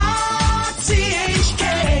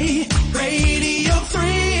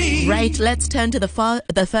right, let's turn to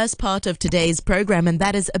the first part of today's program, and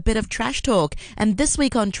that is a bit of trash talk. And this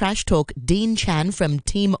week on Trash Talk, Dean Chan from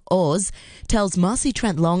Team Oz tells Marcy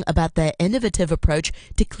Trent Long about their innovative approach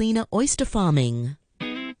to cleaner oyster farming.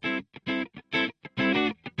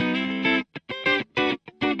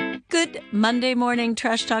 Good Monday morning,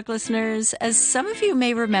 Trash Talk listeners. As some of you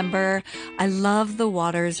may remember, I love the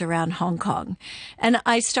waters around Hong Kong. And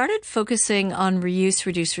I started focusing on reuse,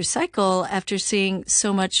 reduce, recycle after seeing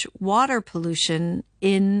so much water pollution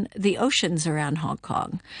in the oceans around Hong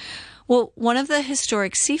Kong. Well, one of the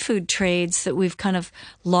historic seafood trades that we've kind of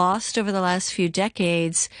lost over the last few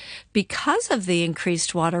decades because of the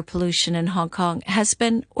increased water pollution in Hong Kong has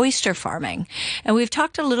been oyster farming. And we've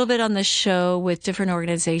talked a little bit on this show with different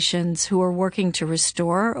organizations who are working to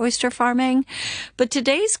restore oyster farming. But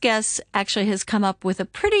today's guest actually has come up with a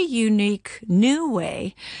pretty unique new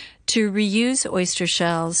way to reuse oyster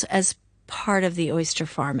shells as part of the oyster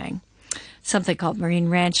farming. Something called marine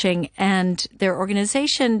ranching, and their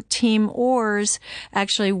organization, Team Oars,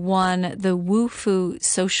 actually won the WuFu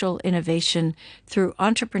Social Innovation through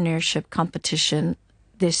Entrepreneurship competition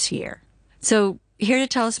this year. So here to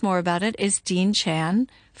tell us more about it is Dean Chan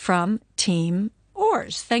from Team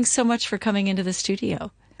Oars. Thanks so much for coming into the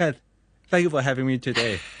studio. Thank you for having me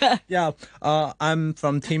today. I'm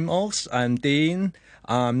from Team Oars. I'm Dean.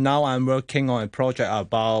 Now I'm working on a project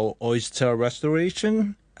about oyster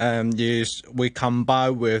restoration. We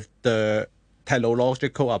combine with the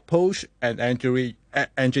technological approach and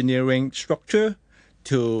engineering structure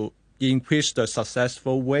to increase the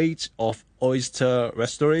successful rate of oyster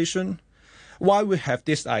restoration. Why we have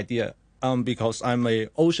this idea? Because I'm an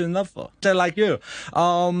ocean lover, just like you.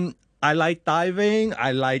 I like diving.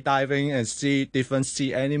 And see different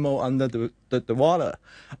sea animal under the water.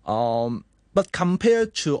 But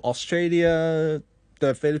compared to Australia,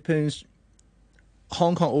 the Philippines,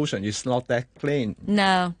 Hong Kong Ocean is not that clean.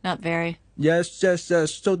 No, not very. Yes.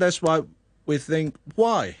 So that's why we think,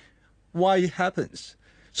 why it happens.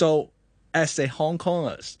 So as a Hong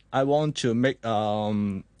Kongers, I want to make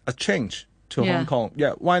a change to Hong Kong.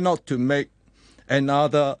 Yeah, why not to make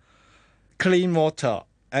another clean water,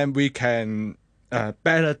 and we can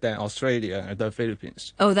better than Australia and the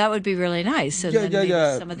Philippines. Oh, that would be really nice. And then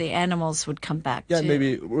maybe some of the animals would come back too.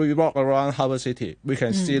 Maybe we walk around Harbour City. We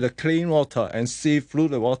can see the clean water and see through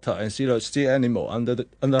the water and see the sea animal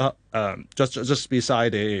just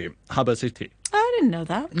beside the Harbour City. I didn't know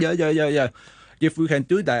that. Yeah. If we can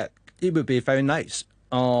do that, it would be very nice.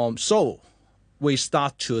 So we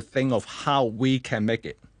start to think of how we can make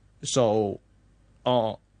it. So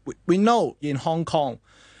we know in Hong Kong,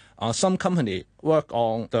 some company work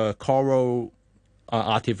on the coral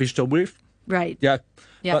artificial reef. Right. Yeah.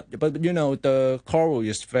 But the coral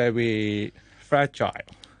is very fragile.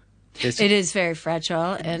 It is very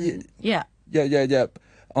fragile, and Yeah.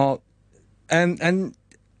 And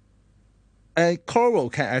coral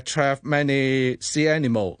can attract many sea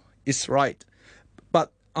animals. It's right.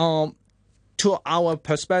 But to our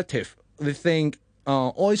perspective, we think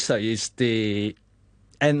oyster is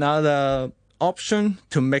another option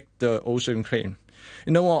to make the ocean clean.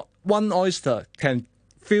 You know what? One oyster can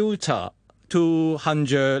filter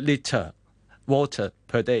 200 liter water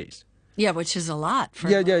per day. Yeah, which is a lot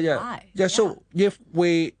for Yeah. So if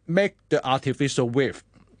we make the artificial reef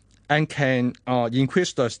and can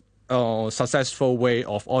increase the successful way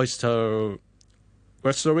of oyster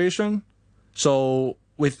restoration, so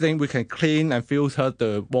we think we can clean and filter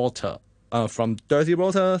the water from dirty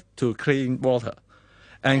water to clean water.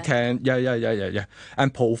 And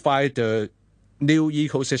and provide the new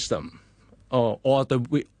ecosystem, or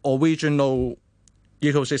the original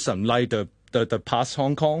ecosystem like the past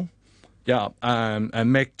Hong Kong,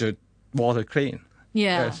 and make the water clean.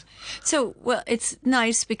 Yeah. Yes. So, well, it's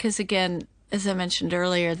nice because, again, as I mentioned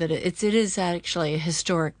earlier, that it is actually a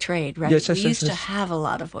historic trade, right? Yes, we used to have a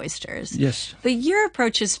lot of oysters. Yes. But your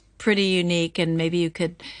approach is pretty unique, and maybe you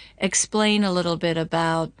could explain a little bit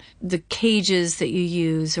about the cages that you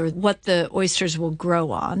use or what the oysters will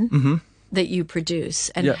grow on that you produce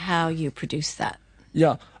and how you produce that.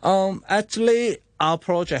 Yeah. Actually, our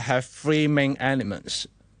project have three main elements.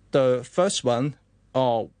 The first one,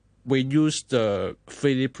 we use the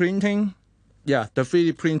 3D printing. Yeah, the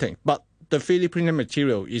 3D printing. But the 3D printing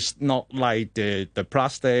material is not like the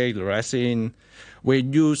plastic, the resin. We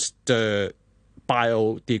use the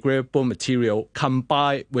biodegradable material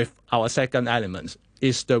combined with our second element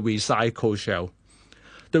is the recycled shell.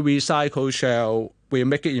 The recycled shell, we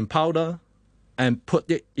make it in powder and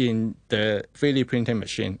put it in the 3D printing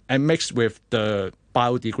machine and mix with the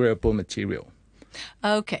biodegradable material.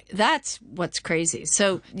 Okay, that's what's crazy.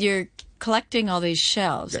 So you're collecting all these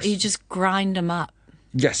shells, Yes. you just grind them up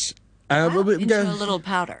Yes. into a little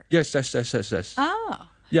powder. Yes. Oh.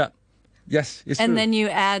 Yeah. Yes. It's And true. then you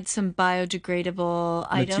add some biodegradable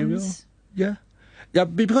Material. items. Yeah. Yeah,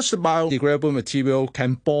 because the biodegradable material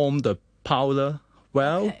can bond the powder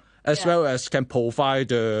well, Okay. as well as can provide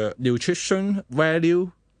the nutrition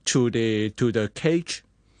value to the cage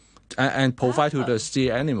and provide to the sea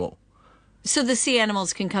animal. So the sea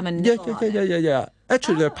animals can come and Yeah, nibble on it. yeah.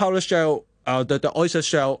 Actually, the powder shell, the oyster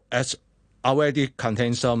shell, as already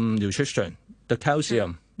contains some nutrition, the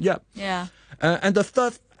calcium. Yeah. Yeah. And the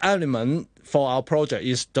third element for our project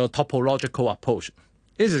is the topological approach.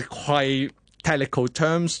 This is quite technical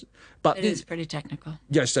terms, but It is pretty technical.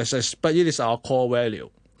 yes. But it is our core value.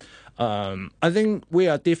 I think we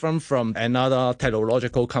are different from another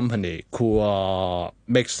technological company who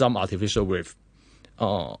make some artificial reef.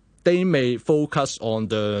 They may focus on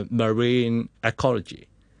the marine ecology,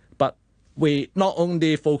 but we not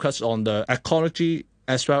only focus on the ecology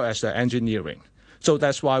as well as the engineering. So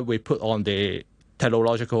that's why we put on the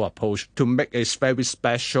technological approach to make a very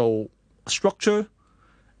special structure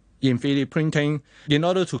in 3D printing in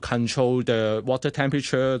order to control the water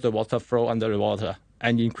temperature, the water flow under the water,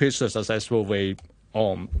 and increase the successful rate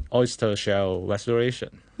on oyster shell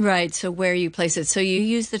restoration. Right. So where you place it. So you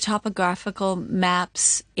use the topographical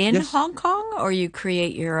maps in Yes. Hong Kong, or you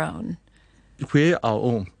create your own? Create our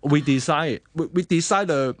own. We design it. We design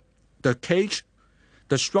the cage,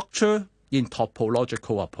 the structure in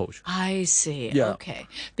topological approach. I see. Yeah. Okay.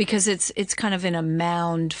 Because it's kind of in a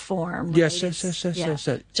mound form. Right? Yes.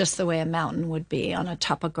 Just the way a mountain would be on a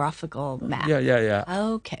topographical map. Yeah.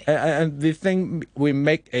 Okay. And we think we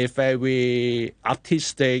make a very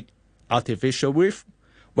artistic artificial reef.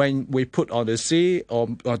 When we put on the sea or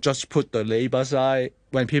just put the labor side,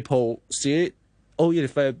 when people see it, oh,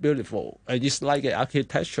 it's very beautiful. And it's like an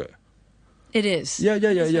architecture. It is. Yeah.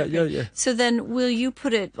 So then will you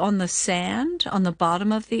put it on the sand, on the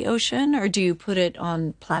bottom of the ocean, or do you put it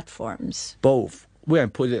on platforms? Both. We can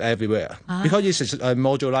put it everywhere because it's a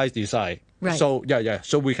modularized design. Right. So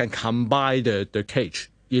so we can combine the cage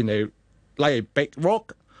in like a big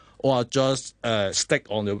rock, or just stick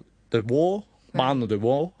on the wall, mount on the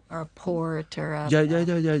wall. Or a port or a...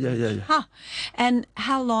 Yeah. Huh. And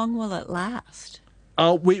how long will it last?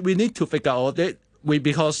 We need to figure out it.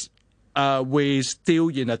 Because we still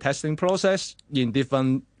in a testing process in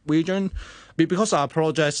different region. Because our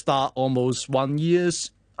project start almost 1 year,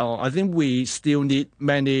 I think we still need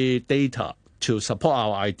many data to support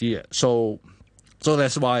our idea. So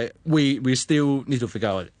that's why we still need to figure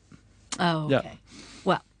out it. Oh, okay. Yeah.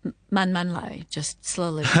 Well, man lai, just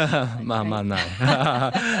slowly.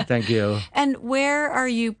 Thank you. And where are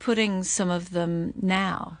you putting some of them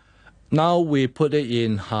now? Now we put it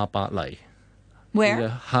in Ha Ba Lai. Where?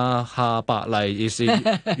 Ha Ba Lai is in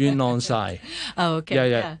Yuen Long side. Oh, okay.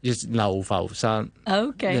 Yeah. It's Lau Fao Shan.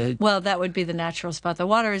 Okay. Yeah. Well, that would be the natural spot. The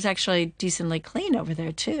water is actually decently clean over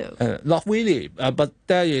there too. Not really, but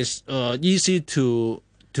that is easy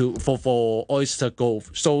for oyster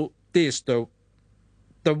growth. So this is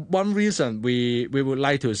the one reason we would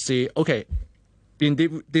like to see. Okay, in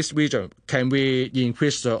this region, can we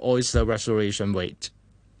increase the oyster restoration rate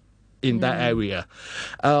in that area?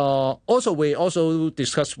 Also, we also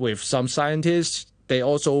discussed with some scientists. They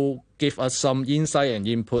also give us some insight and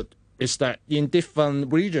input. Is that in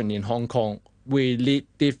different region in Hong Kong, we need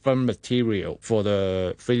different material for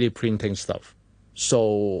the 3D printing stuff.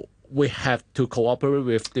 So we have to cooperate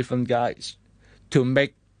with different guys to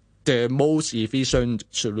make the most efficient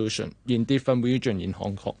solution in different region in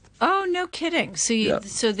Hong Kong. Oh, no kidding. So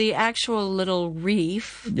so the actual little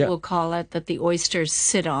reef, we'll call it, that the oysters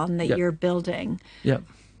sit on that you're building. Yeah.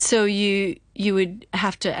 So you would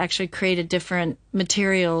have to actually create a different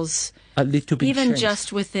materials A little bit even changed.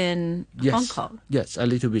 just within Hong Kong. Yes, a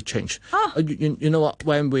little bit change. You know what?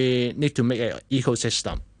 When we need to make an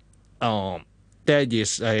ecosystem, there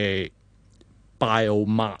is a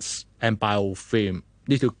biomass and biofilm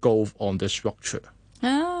need to go on the structure.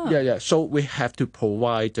 Oh. Yeah. So we have to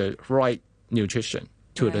provide the right nutrition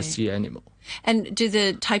to the Right. sea animal. And do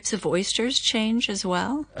the types of oysters change as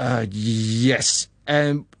well? Yes,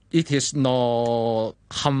 and it is not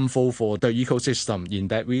harmful for the ecosystem in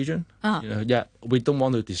that region. We don't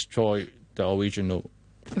want to destroy the original.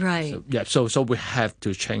 Right. So we have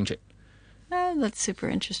to change it. Oh, that's super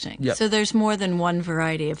interesting. Yeah. So there's more than one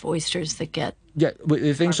variety of oysters that get... Yeah,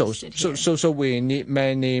 we think so. Harvested here. So we need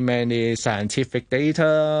many scientific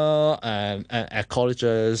data and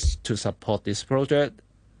ecologists to support this project.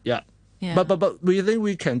 Yeah. But we think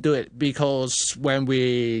we can do it because when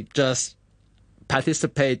we just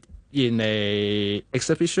participate in a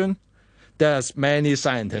exhibition, there's many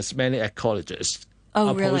scientists, many ecologists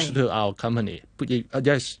opposed to our company.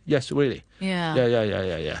 Yes, really.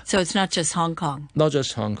 Yeah. So it's not just Hong Kong. Not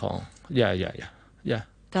just Hong Kong. Yeah.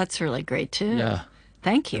 That's really great too. Yeah.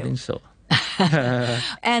 Thank I you. think so.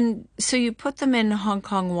 And so you put them in Hong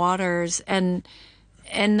Kong waters, and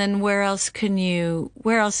then where else in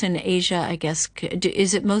Asia, I guess,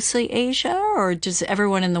 is it mostly Asia, or does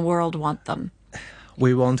everyone in the world want them?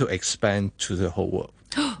 We want to expand to the whole world.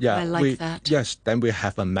 I like that. Yes, then we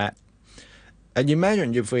have a map. And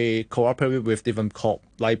imagine if we cooperate with different corp,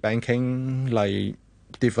 like banking, like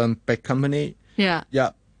different big company. Yeah.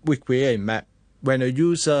 Yeah, we create a map. When a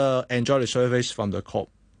user enjoy the service from the corp,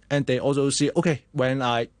 and they also see, okay, when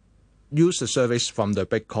I use the service from the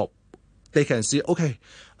big corp, they can see, okay,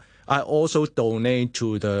 I also donate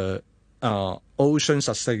to the ocean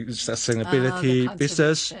sustainability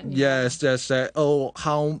business. Yeah. Yes.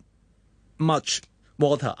 How much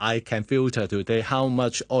water I can filter today, how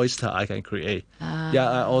much oyster I can create.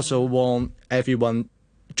 I also want everyone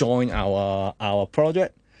join our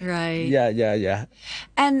project. Right. Yeah.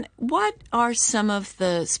 And what are some of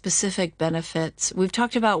the specific benefits? We've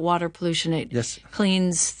talked about water pollution. It Yes.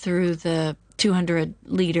 cleans through the 200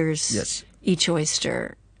 liters Yes. each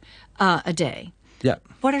oyster a day. Yeah.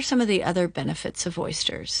 What are some of the other benefits of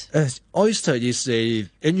oysters? Oyster is and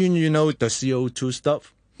the CO2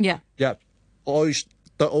 stuff. Yeah. Yeah.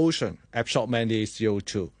 The ocean absorbs many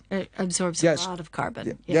CO2. It absorbs Yes. a lot of carbon.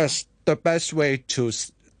 Yeah. Yes, the best way to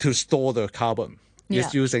store the carbon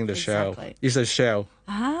is using the shell. Exactly. It's a shell.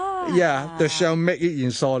 Ah. Yeah, the shell make it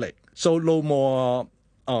in solid, so no more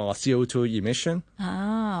CO2 emission.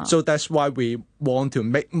 Ah. So that's why we want to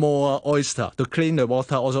make more oyster to clean the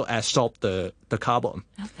water, also absorb the carbon.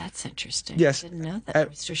 Oh, that's interesting. Yes. I didn't know that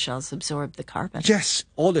oyster shells absorb the carbon. Yes,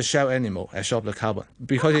 all the shell animal absorb the carbon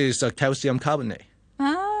because it is a calcium carbonate.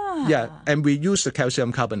 Ah. Yeah, and we use the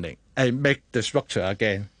calcium carbonate and make the structure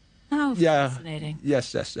again. Oh, Yeah. fascinating.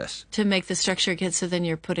 Yes. To make the structure again, so then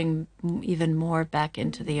you're putting even more back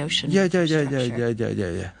into the ocean. Yeah.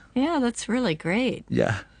 Yeah, that's really great.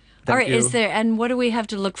 Yeah. All right, Thank you. and what do we have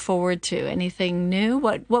to look forward to? Anything new?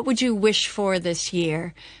 What would you wish for this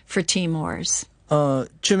year for Team Oars?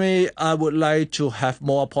 Jimmy, I would like to have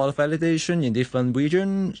more product validation in different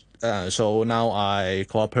regions. So now I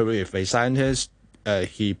cooperate with a scientist.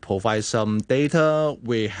 He provides some data.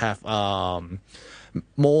 We have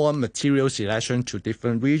more material selection to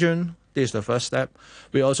different regions. This is the first step.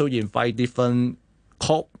 We also invite different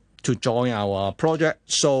corp to join our project.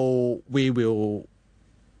 So we will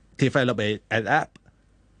develop an app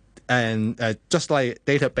and just like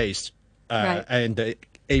database Right. and the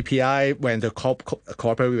API. When the corp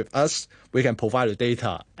cooperate with us, we can provide the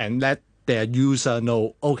data and let their user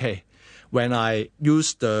know, okay, when I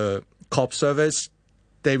use the corp service,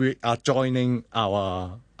 they are joining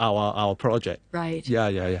our project. Right. Yeah.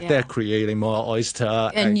 They're creating more oyster.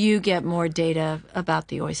 And you get more data about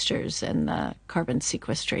the oysters and the carbon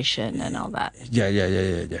sequestration and all that. Yeah.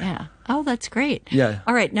 Yeah. Oh, that's great. Yeah.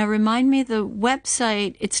 All right. Now remind me the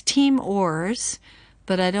website. It's Team Oars,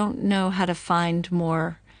 but I don't know how to find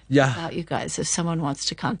more Yeah. about you guys if someone wants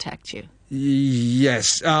to contact you.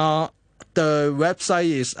 Yes. The website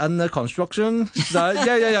is under construction. So,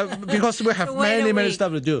 yeah. Because we have So wait a many week.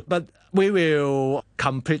 stuff to do. But we will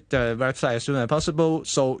complete the website as soon as possible.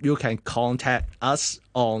 So you can contact us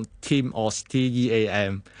on teamors,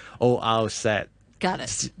 Got it.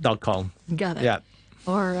 teamorz.com. Got it. Yeah.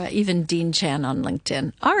 Or even Dean Chan on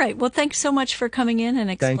LinkedIn. All right. Well, thanks so much for coming in and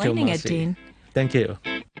Thank you, explaining it, Marcy. Dean. Thank you.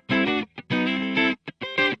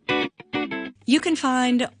 You can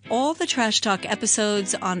find all the Trash Talk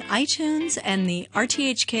episodes on iTunes and the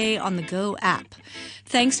RTHK on the Go app.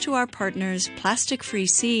 Thanks to our partners, Plastic Free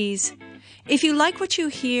Seas. If you like what you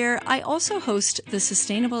hear, I also host the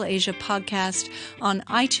Sustainable Asia podcast on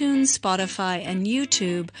iTunes, Spotify, and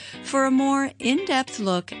YouTube for a more in-depth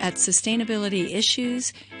look at sustainability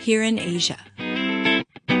issues here in Asia.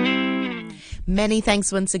 Many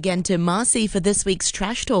thanks once again to Marcy for this week's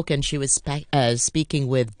Trash Talk, and she was speaking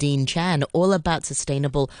with Dean Chan all about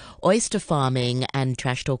sustainable oyster farming, and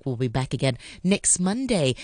Trash Talk will be back again next Monday.